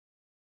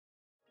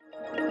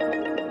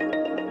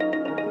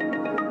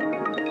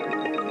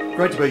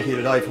Great to be here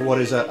today for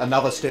what is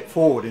another step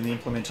forward in the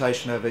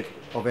implementation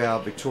of our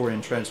Victorian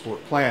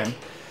Transport Plan.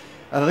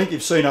 And I think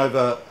you've seen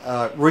over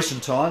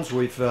recent times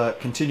we've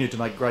continued to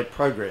make great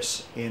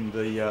progress in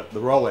the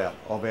rollout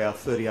of our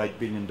 $38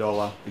 billion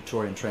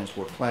Victorian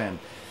Transport Plan.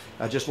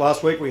 Just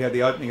last week we had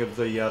the opening of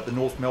the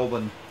North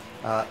Melbourne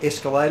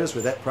escalators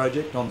with that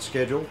project on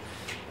schedule.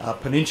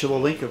 Peninsula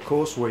Link, of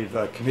course, we've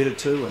committed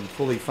to and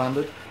fully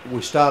funded.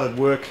 We started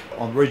work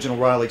on Regional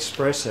Rail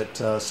Express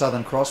at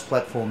Southern Cross,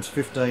 platforms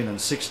 15 and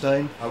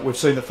 16. We've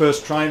seen the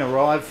first train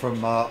arrive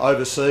from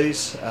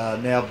overseas,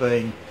 now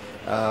being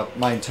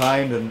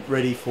maintained and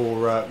ready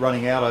for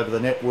running out over the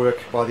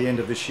network by the end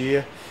of this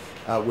year.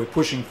 We're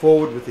pushing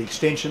forward with the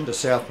extension to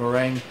South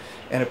Morang,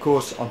 and of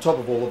course on top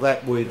of all of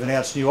that we've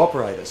announced new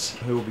operators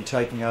who will be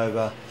taking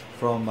over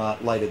from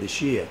later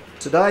this year.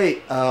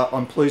 Today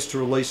I'm pleased to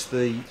release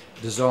the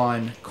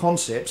design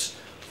concepts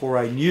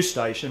for a new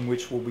station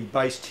which will be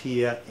based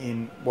here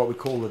in what we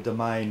call the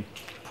Domain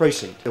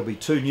precinct. There'll be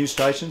two new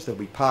stations, there'll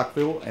be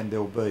Parkville and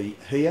there'll be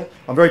here.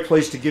 I'm very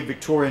pleased to give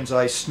Victorians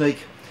a sneak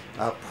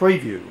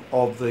preview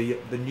of the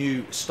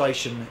new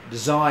station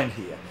design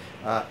here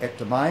at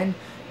Domain,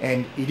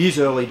 and it is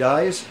early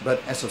days,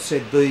 but as I've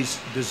said, these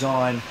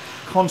design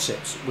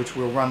concepts which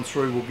we'll run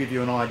through will give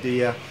you an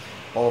idea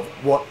of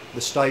what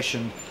the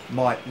station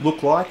might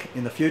look like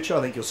in the future.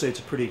 I think you'll see it's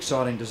a pretty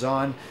exciting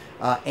design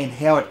and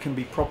how it can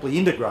be properly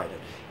integrated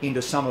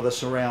into some of the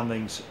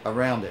surroundings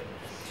around it.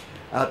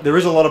 There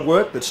is a lot of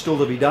work that's still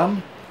to be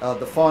done.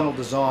 The final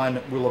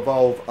design will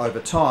evolve over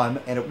time,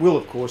 and it will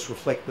of course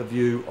reflect the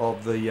view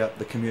of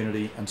the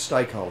community and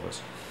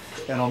stakeholders.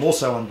 And I'm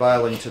also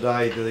unveiling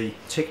today the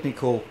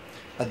Technical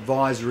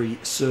Advisory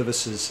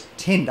Services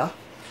tender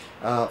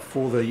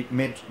for the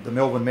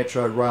Melbourne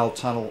Metro Rail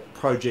Tunnel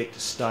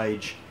Project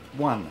Stage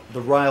 1.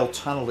 The rail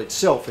tunnel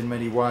itself in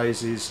many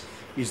ways is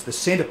the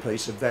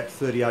centrepiece of that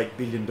 $38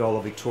 billion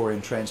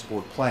Victorian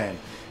Transport Plan.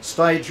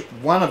 Stage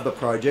 1 of the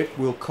project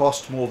will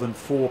cost more than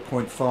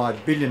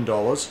 $4.5 billion,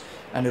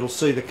 and it'll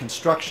see the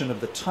construction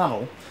of the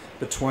tunnel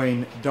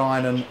between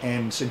Dynon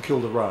and St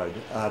Kilda Road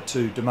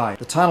to Domain.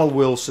 The tunnel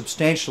will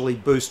substantially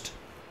boost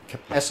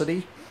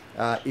capacity.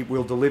 It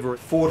will deliver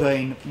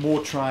 14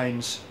 more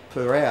trains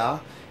per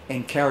hour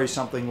and carry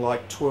something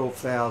like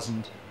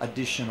 12,000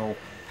 additional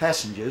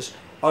passengers,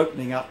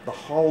 opening up the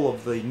whole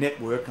of the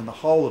network and the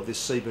whole of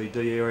this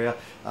CBD area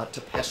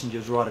to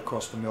passengers right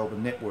across the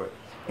Melbourne network.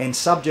 And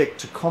subject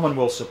to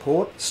Commonwealth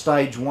support,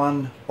 stage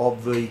 1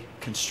 of the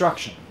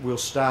construction will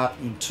start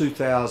in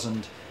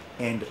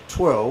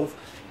 2012,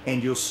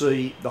 and you'll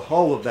see the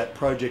whole of that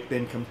project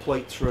then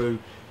complete through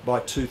by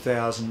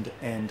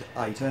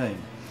 2018.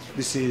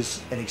 This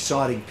is an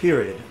exciting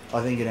period,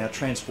 I think, in our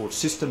transport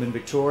system in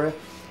Victoria.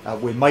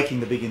 We're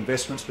making the big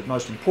investments, but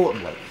most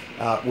importantly,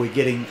 we're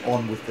getting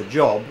on with the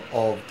job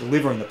of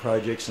delivering the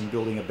projects and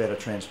building a better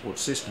transport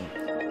system.